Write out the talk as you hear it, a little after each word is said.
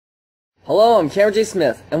Hello, I'm Cameron J.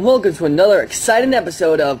 Smith, and welcome to another exciting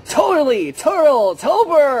episode of Turtle-Tober!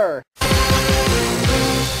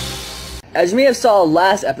 As you may have saw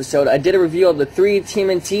last episode, I did a review of the 3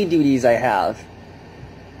 TMNT duties I have.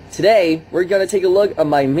 Today, we're going to take a look at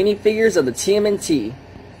my minifigures of the TMNT.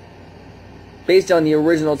 Based on the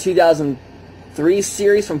original 2003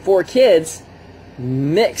 series from 4Kids,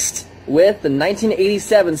 mixed with the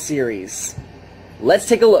 1987 series. Let's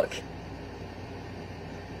take a look.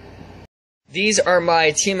 These are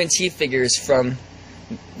my TMNT figures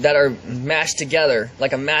that are mashed together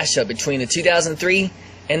like a mashup between the 2003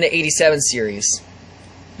 and the 87 series.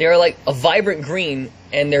 They are like a vibrant green,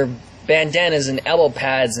 and their bandanas and elbow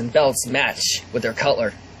pads and belts match with their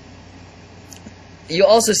color. You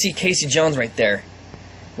also see Casey Jones right there,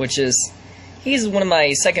 he's one of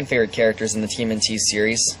my second favorite characters in the TMNT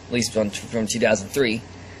series, at least from 2003.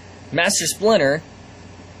 Master Splinter,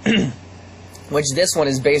 which this one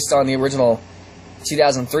is based on the original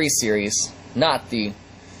 2003 series, not the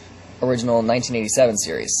original 1987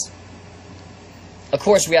 series. Of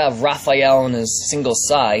course, we have Raphael in his single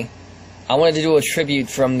sigh. I wanted to do a tribute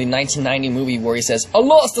from the 1990 movie where he says, "I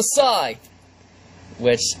lost a sigh!"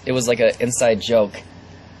 Which, it was like an inside joke.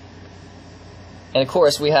 And of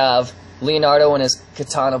course, we have Leonardo and his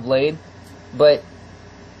katana blade. But,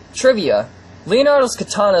 trivia, Leonardo's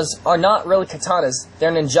katanas are not really katanas,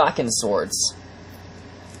 they're ninjakin swords.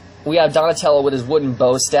 We have Donatello with his wooden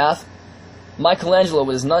bow staff, Michelangelo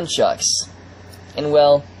with his nunchucks. And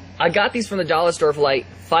well, I got these from the dollar store for like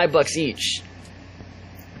 $5 each.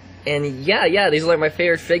 And yeah, these are like my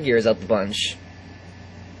favorite figures out the bunch.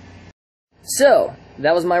 So,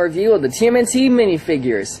 that was my review of the TMNT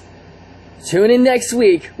minifigures. Tune in next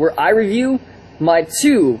week where I review my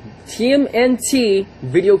 2 TMNT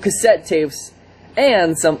video cassette tapes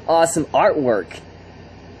and some awesome artwork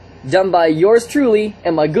done by yours truly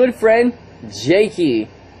and my good friend Jakey,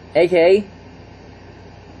 aka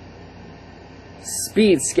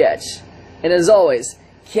Speed Sketch. And as always,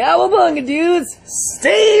 cowabunga dudes,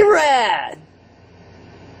 stay rad!